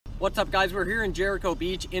What's up guys, we're here in Jericho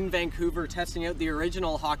Beach in Vancouver testing out the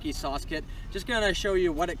original hockey sauce kit. Just gonna show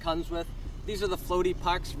you what it comes with. These are the floaty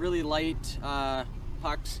pucks, really light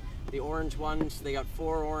pucks. The orange ones, they got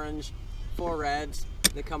 4 orange, 4 reds.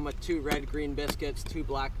 They come with 2 red green biscuits, 2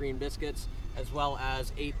 black green biscuits, as well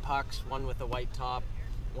as 8 pucks, 1 with the white top,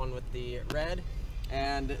 1 with the red.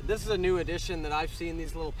 And this is a new addition that I've seen.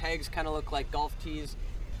 These little pegs kind of look like golf tees.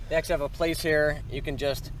 They actually have a place here. You can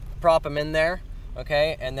just prop them in there.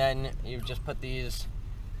 Okay, and then you just put these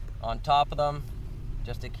on top of them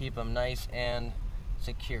just to keep them nice and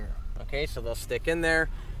secure. Okay, so they'll stick in there,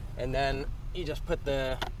 and then you just put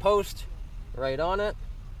the post right on it,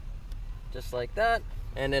 just like that,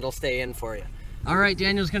 and it'll stay in for you. All right,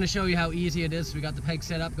 Daniel's gonna show you how easy it is. So we got the peg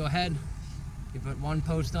set up. Go ahead. You put one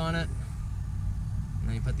post on it, and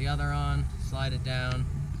then you put the other on, slide it down,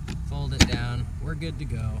 fold it down. We're good to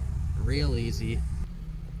go. Real easy.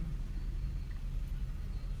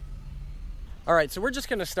 All right, so we're just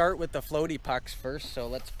gonna start with the floaty pucks first. So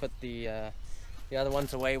let's put the other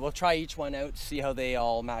ones away. We'll try each one out, see how they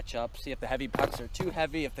all match up, see if the heavy pucks are too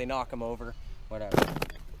heavy, if they knock them over, whatever.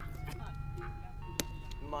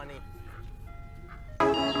 Money.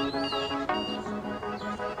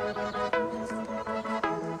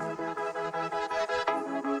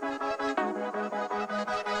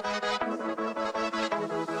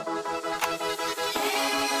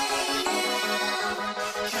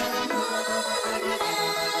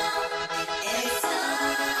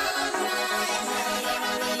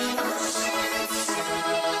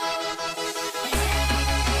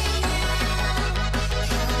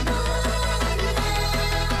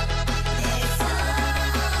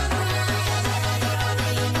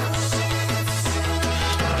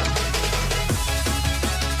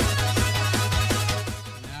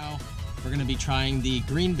 We're going to be trying the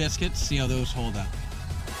green biscuits, see how those hold up.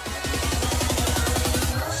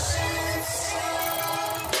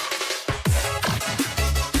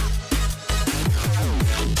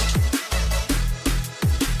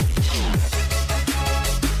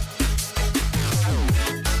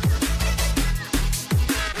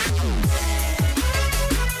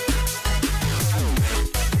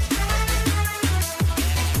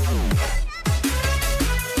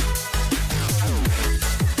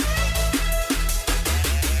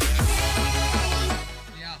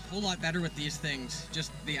 Better with these things,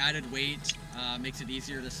 just the added weight makes it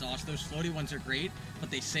easier to sauce. Those floaty ones are great,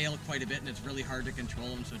 but they sail quite a bit and it's really hard to control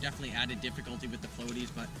them, so definitely added difficulty with the floaties,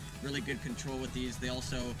 but really good control with these. They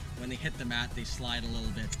also, when they hit the mat, they slide a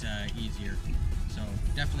little bit easier. So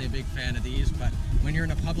definitely a big fan of these, but when you're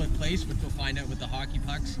in a public place, which we'll find out with the hockey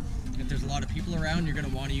pucks, if there's a lot of people around, you're going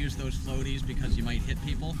to want to use those floaties because you might hit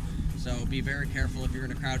people. So be very careful if you're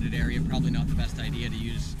in a crowded area. Probably not the best idea to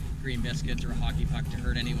use green biscuits or a hockey puck to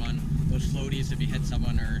hurt anyone. Those floaties, if you hit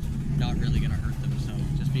someone, are not really going to hurt them, so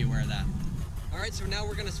just be aware of that. All right, so now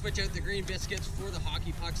we're going to switch out the green biscuits for the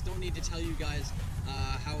hockey pucks. Don't need to tell you guys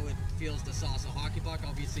how it feels to sauce a hockey puck.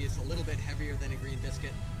 Obviously, it's a little bit heavier than a green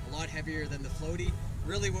biscuit, a lot heavier than the floaty.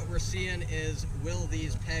 Really what we're seeing is, will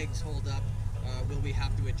these pegs hold up? Will we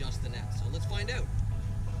have to adjust the net? So let's find out.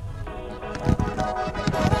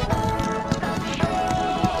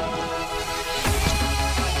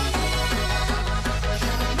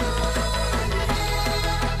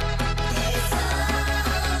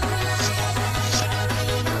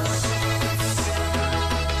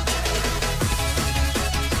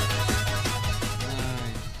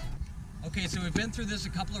 Okay, so we've been through this a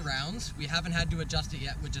couple of rounds. We haven't had to adjust it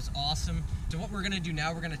yet, which is awesome. So what we're gonna do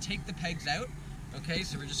now, we're gonna take the pegs out. Okay,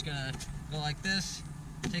 so we're just gonna go like this,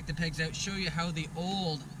 take the pegs out, show you how the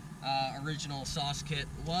old original sauce kit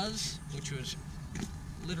was, which was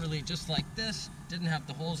literally just like this. Didn't have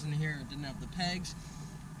the holes in here, it didn't have the pegs,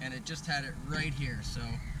 and it just had it right here. So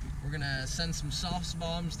we're gonna send some sauce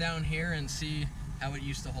bombs down here and see how it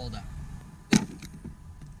used to hold up.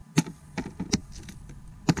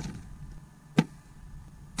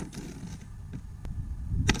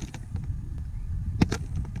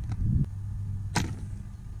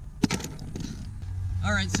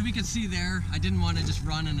 Alright, so we can see there, I didn't want to just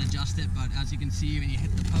run and adjust it, but as you can see, when you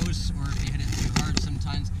hit the posts or if you hit it too hard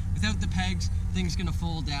sometimes, without the pegs, things going to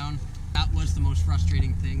fold down. That was the most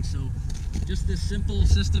frustrating thing, so just this simple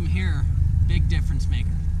system here, big difference maker.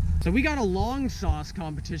 So we got a long sauce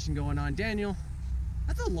competition going on. Daniel,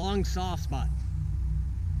 that's a long sauce spot.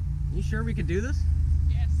 You sure we could do this?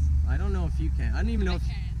 Yes. I don't know if you can. I don't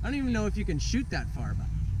even know if you can shoot that far, but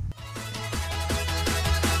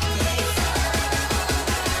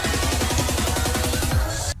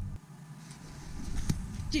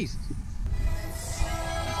Jesus.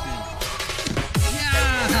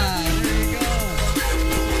 Yeah, there you go.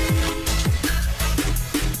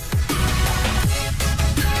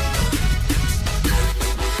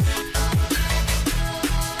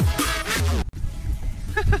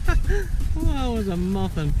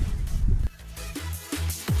 nothing.